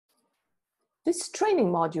This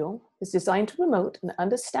training module is designed to promote an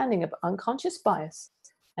understanding of unconscious bias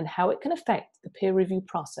and how it can affect the peer review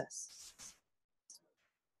process.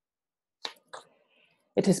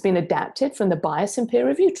 It has been adapted from the Bias in Peer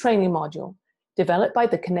Review training module developed by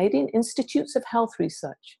the Canadian Institutes of Health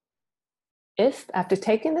Research. If, after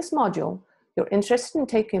taking this module, you're interested in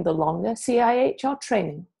taking the longer CIHR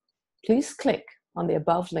training, please click on the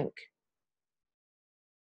above link.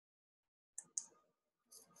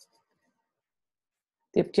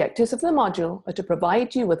 The objectives of the module are to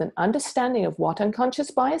provide you with an understanding of what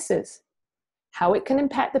unconscious bias is, how it can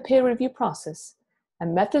impact the peer review process,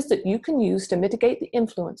 and methods that you can use to mitigate the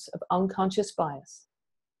influence of unconscious bias.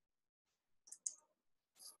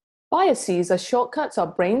 Biases are shortcuts our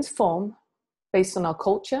brains form based on our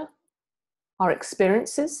culture, our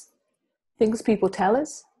experiences, things people tell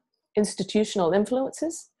us, institutional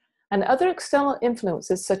influences, and other external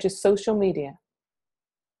influences such as social media.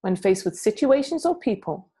 When faced with situations or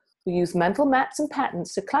people, we use mental maps and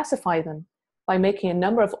patterns to classify them by making a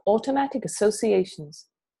number of automatic associations.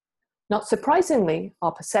 Not surprisingly,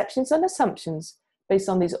 our perceptions and assumptions based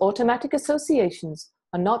on these automatic associations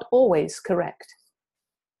are not always correct.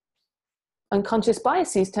 Unconscious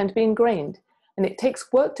biases tend to be ingrained, and it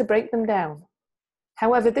takes work to break them down.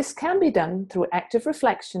 However, this can be done through active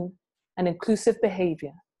reflection and inclusive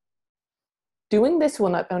behavior. Doing this will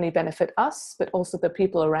not only benefit us, but also the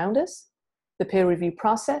people around us, the peer review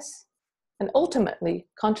process, and ultimately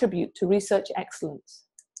contribute to research excellence.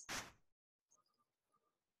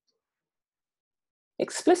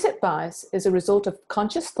 Explicit bias is a result of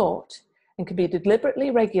conscious thought and can be deliberately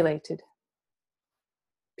regulated.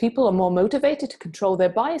 People are more motivated to control their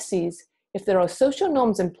biases if there are social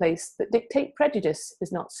norms in place that dictate prejudice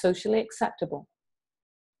is not socially acceptable.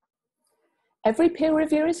 Every peer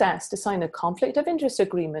reviewer is asked to sign a conflict of interest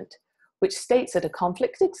agreement, which states that a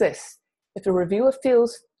conflict exists if a reviewer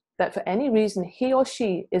feels that for any reason he or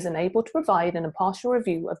she is unable to provide an impartial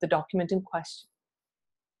review of the document in question.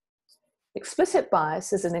 Explicit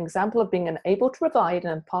bias is an example of being unable to provide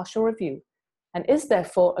an impartial review and is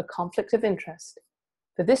therefore a conflict of interest.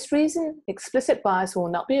 For this reason, explicit bias will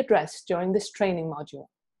not be addressed during this training module.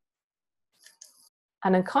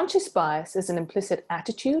 An unconscious bias is an implicit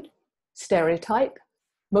attitude, stereotype,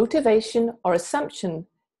 motivation, or assumption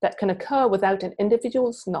that can occur without an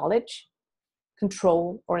individual's knowledge,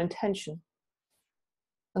 control, or intention.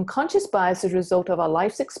 Unconscious bias is a result of our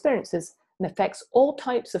life's experiences and affects all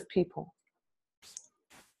types of people.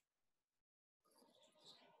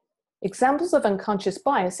 Examples of unconscious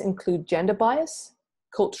bias include gender bias,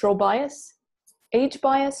 cultural bias, age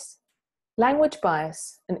bias, language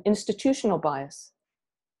bias, and institutional bias.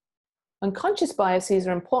 Unconscious biases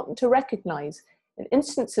are important to recognize in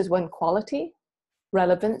instances when quality,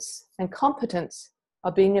 relevance, and competence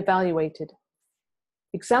are being evaluated.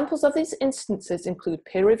 Examples of these instances include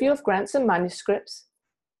peer review of grants and manuscripts,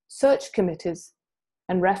 search committees,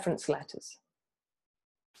 and reference letters.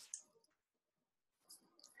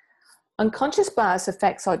 Unconscious bias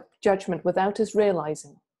affects our judgment without us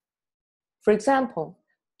realizing. For example,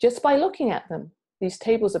 just by looking at them, these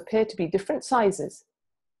tables appear to be different sizes.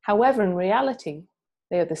 However, in reality,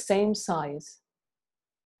 they are the same size.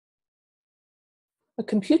 A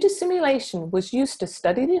computer simulation was used to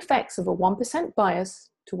study the effects of a 1% bias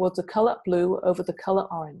towards the color blue over the color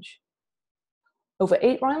orange. Over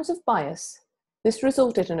 8 rounds of bias, this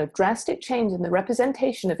resulted in a drastic change in the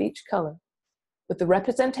representation of each color, with the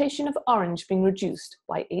representation of orange being reduced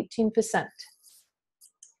by 18%.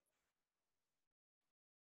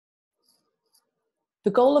 The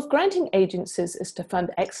goal of granting agencies is to fund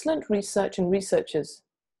excellent research and researchers.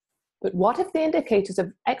 But what if the indicators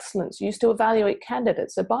of excellence used to evaluate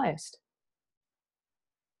candidates are biased?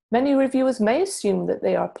 Many reviewers may assume that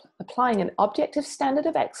they are applying an objective standard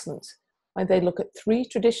of excellence when they look at 3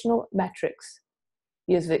 traditional metrics: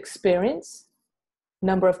 years of experience,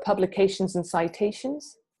 number of publications and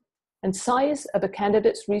citations, and size of a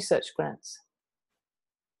candidate's research grants.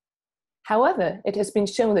 However, it has been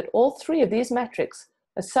shown that all 3 of these metrics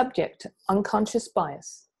are subject to unconscious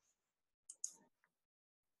bias.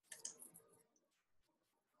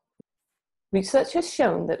 Research has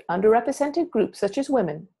shown that underrepresented groups such as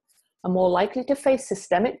women are more likely to face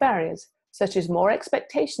systemic barriers such as more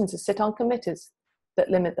expectations to sit on committees that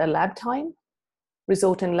limit their lab time,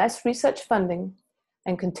 result in less research funding,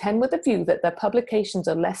 and contend with the view that their publications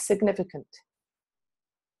are less significant.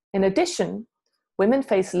 In addition, women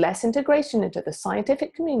face less integration into the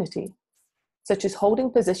scientific community, such as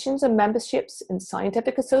holding positions and memberships in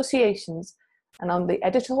scientific associations and on the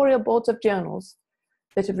editorial boards of journals,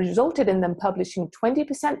 that have resulted in them publishing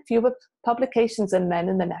 20% fewer publications than men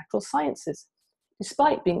in the natural sciences,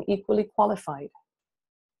 despite being equally qualified.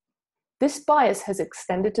 This bias has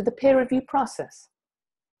extended to the peer review process,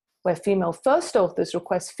 where female first authors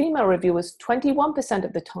request female reviewers 21%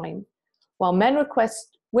 of the time, while men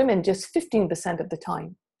request women just 15% of the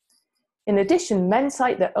time. In addition, men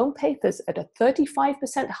cite their own papers at a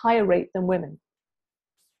 35% higher rate than women.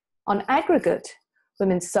 On aggregate,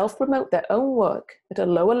 women self-promote their own work at a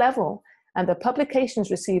lower level, and their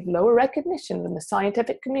publications receive lower recognition from the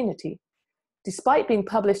scientific community, despite being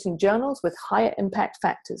published in journals with higher impact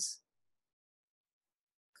factors.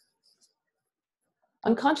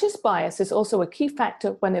 Unconscious bias is also a key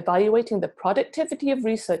factor when evaluating the productivity of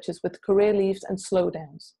researchers with career leaves and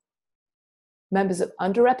slowdowns. Members of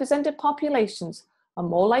underrepresented populations are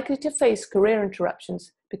more likely to face career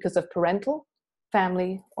interruptions because of parental,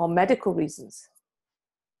 family, or medical reasons.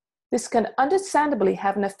 This can understandably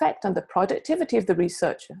have an effect on the productivity of the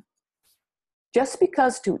researcher. Just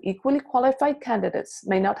because two equally qualified candidates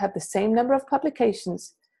may not have the same number of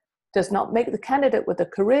publications does not make the candidate with a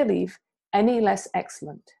career leave any less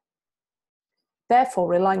excellent. Therefore,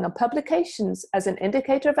 relying on publications as an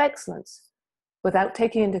indicator of excellence without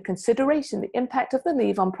taking into consideration the impact of the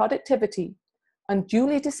leave on productivity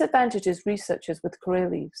unduly disadvantages researchers with career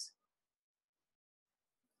leaves.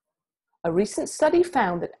 A recent study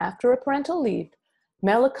found that after a parental leave,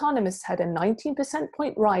 male economists had a 19%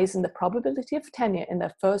 point rise in the probability of tenure in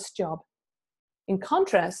their first job. In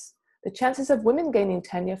contrast, the chances of women gaining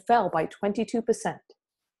tenure fell by 22%.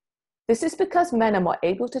 This is because men are more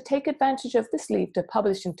able to take advantage of this leave to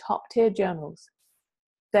publish in top-tier journals.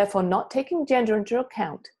 Therefore, not taking gender into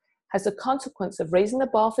account has the consequence of raising the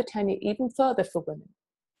bar for tenure even further for women.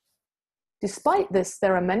 Despite this,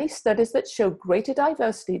 there are many studies that show greater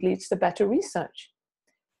diversity leads to better research.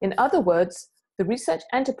 In other words, the research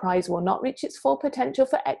enterprise will not reach its full potential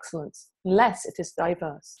for excellence unless it is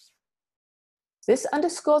diverse. This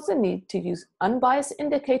underscores the need to use unbiased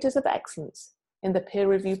indicators of excellence in the peer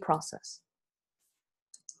review process.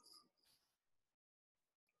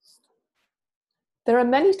 There are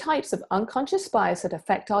many types of unconscious bias that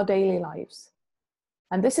affect our daily lives,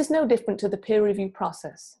 and this is no different to the peer review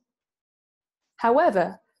process.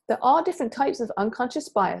 However, there are different types of unconscious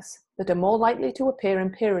bias that are more likely to appear in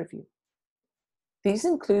peer review. These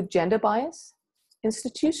include gender bias,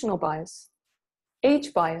 institutional bias,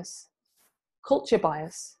 age bias, culture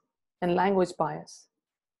bias, and language bias.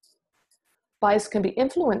 Bias can be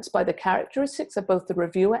influenced by the characteristics of both the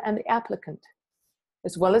reviewer and the applicant,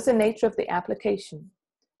 as well as the nature of the application,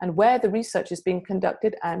 and where the research is being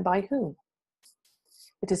conducted and by whom.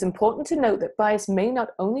 It is important to note that bias may not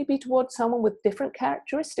only be towards someone with different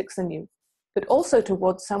characteristics than you, but also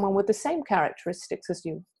towards someone with the same characteristics as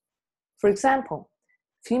you. For example,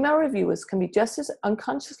 female reviewers can be just as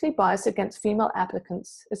unconsciously biased against female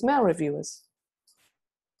applicants as male reviewers.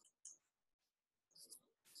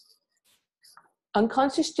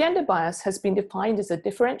 Unconscious gender bias has been defined as a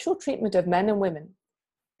differential treatment of men and women,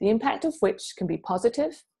 the impact of which can be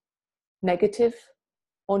positive, negative,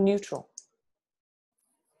 or neutral.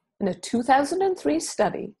 In a 2003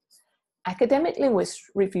 study, academic linguists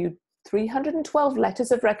reviewed 312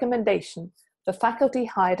 letters of recommendation for faculty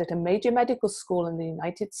hired at a major medical school in the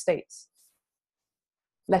United States.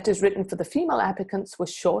 Letters written for the female applicants were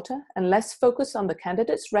shorter and less focused on the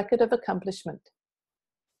candidate's record of accomplishment.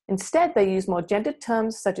 Instead, they used more gendered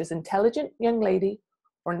terms such as intelligent young lady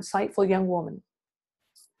or insightful young woman.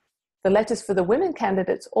 The letters for the women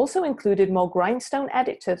candidates also included more grindstone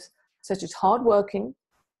adjectives such as hardworking,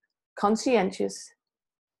 conscientious,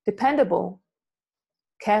 dependable,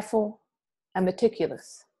 careful, and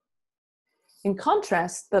meticulous. In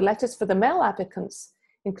contrast, the letters for the male applicants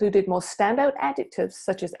included more standout adjectives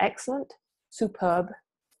such as excellent, superb,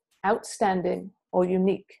 outstanding, or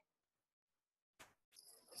unique.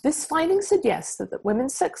 This finding suggests that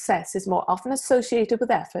women's success is more often associated with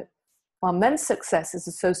effort, while men's success is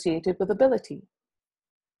associated with ability.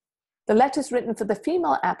 The letters written for the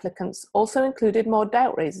female applicants also included more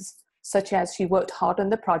doubt raisers, such as she worked hard on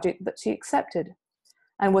the project that she accepted,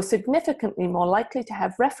 and were significantly more likely to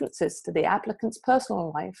have references to the applicant's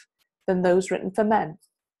personal life than those written for men.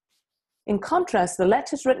 In contrast, the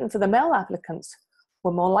letters written for the male applicants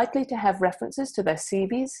were more likely to have references to their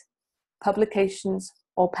CVs, publications,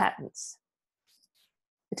 or patents.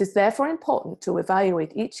 It is therefore important to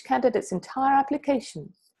evaluate each candidate's entire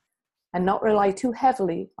application and not rely too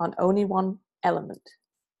heavily on only one element.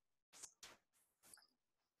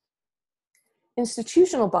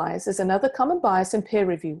 Institutional bias is another common bias in peer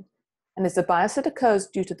review and is a bias that occurs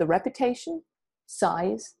due to the reputation,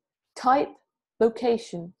 size, type,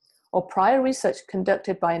 location, or prior research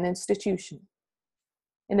conducted by an institution.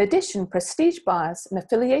 In addition, prestige bias and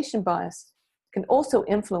affiliation bias can also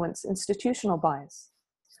influence institutional bias,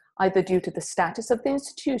 either due to the status of the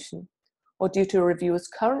institution or due to a reviewer's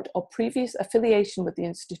current or previous affiliation with the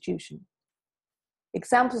institution.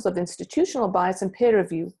 Examples of institutional bias in peer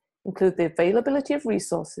review include the availability of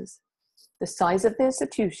resources, the size of the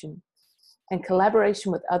institution, and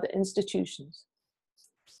collaboration with other institutions.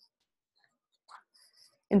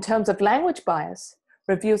 In terms of language bias,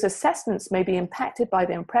 reviewers' assessments may be impacted by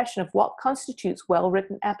the impression of what constitutes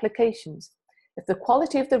well-written applications if the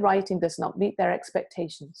quality of the writing does not meet their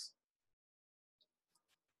expectations.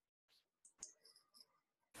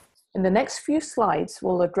 In the next few slides,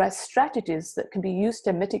 we'll address strategies that can be used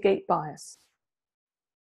to mitigate bias.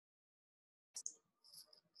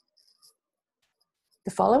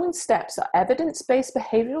 The following steps are evidence-based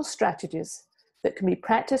behavioral strategies that can be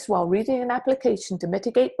practiced while reading an application to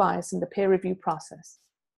mitigate bias in the peer review process.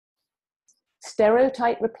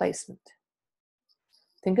 Stereotype replacement.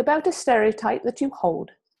 Think about a stereotype that you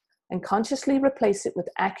hold and consciously replace it with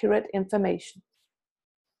accurate information.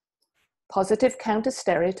 Positive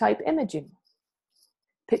counter-stereotype imaging.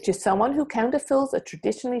 Picture someone who counterfills a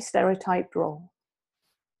traditionally stereotyped role.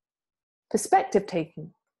 Perspective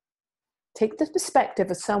taking. Take the perspective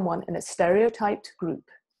of someone in a stereotyped group.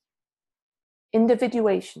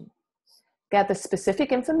 Individuation. Gather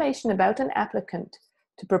specific information about an applicant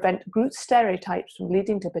to prevent group stereotypes from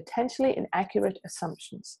leading to potentially inaccurate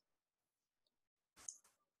assumptions.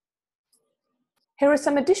 Here are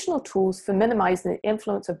some additional tools for minimizing the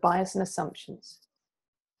influence of bias and assumptions.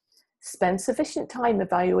 Spend sufficient time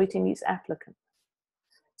evaluating each applicant.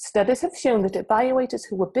 Studies have shown that evaluators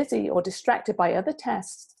who were busy or distracted by other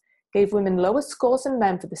tasks gave women lower scores than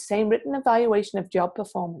men for the same written evaluation of job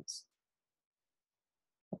performance.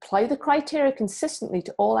 Apply the criteria consistently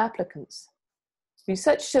to all applicants.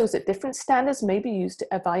 Research shows that different standards may be used to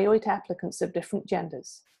evaluate applicants of different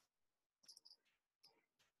genders.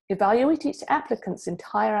 Evaluate each applicant's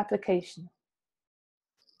entire application.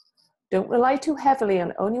 Don't rely too heavily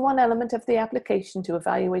on only one element of the application to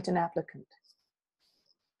evaluate an applicant.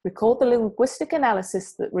 Recall the linguistic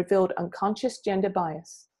analysis that revealed unconscious gender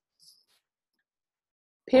bias.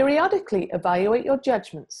 Periodically evaluate your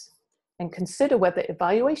judgments and consider whether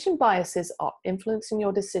evaluation biases are influencing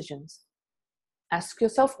your decisions. Ask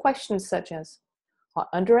yourself questions such as, are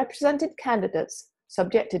underrepresented candidates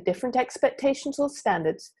subject to different expectations or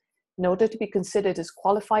standards in order to be considered as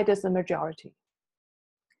qualified as the majority?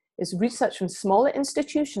 Is research from smaller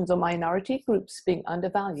institutions or minority groups being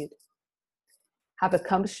undervalued? Have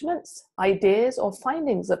accomplishments, ideas, or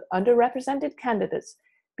findings of underrepresented candidates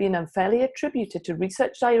been unfairly attributed to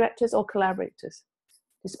research directors or collaborators,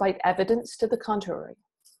 despite evidence to the contrary?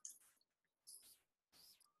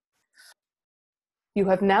 You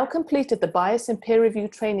have now completed the Bias in Peer Review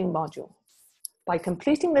training module. By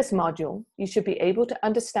completing this module, you should be able to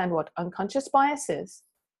understand what unconscious bias is,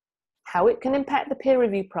 how it can impact the peer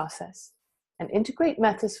review process, and integrate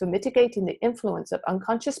methods for mitigating the influence of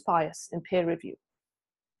unconscious bias in peer review.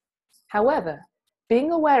 However,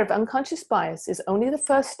 being aware of unconscious bias is only the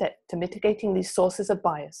first step to mitigating these sources of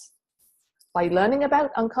bias. By learning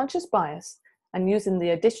about unconscious bias and using the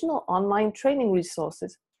additional online training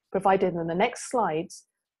resources provided in the next slides,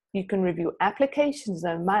 you can review applications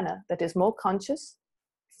in a manner that is more conscious,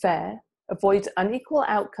 fair, avoids unequal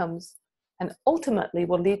outcomes, and ultimately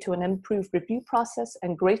will lead to an improved review process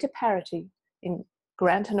and greater parity in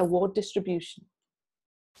grant and award distribution.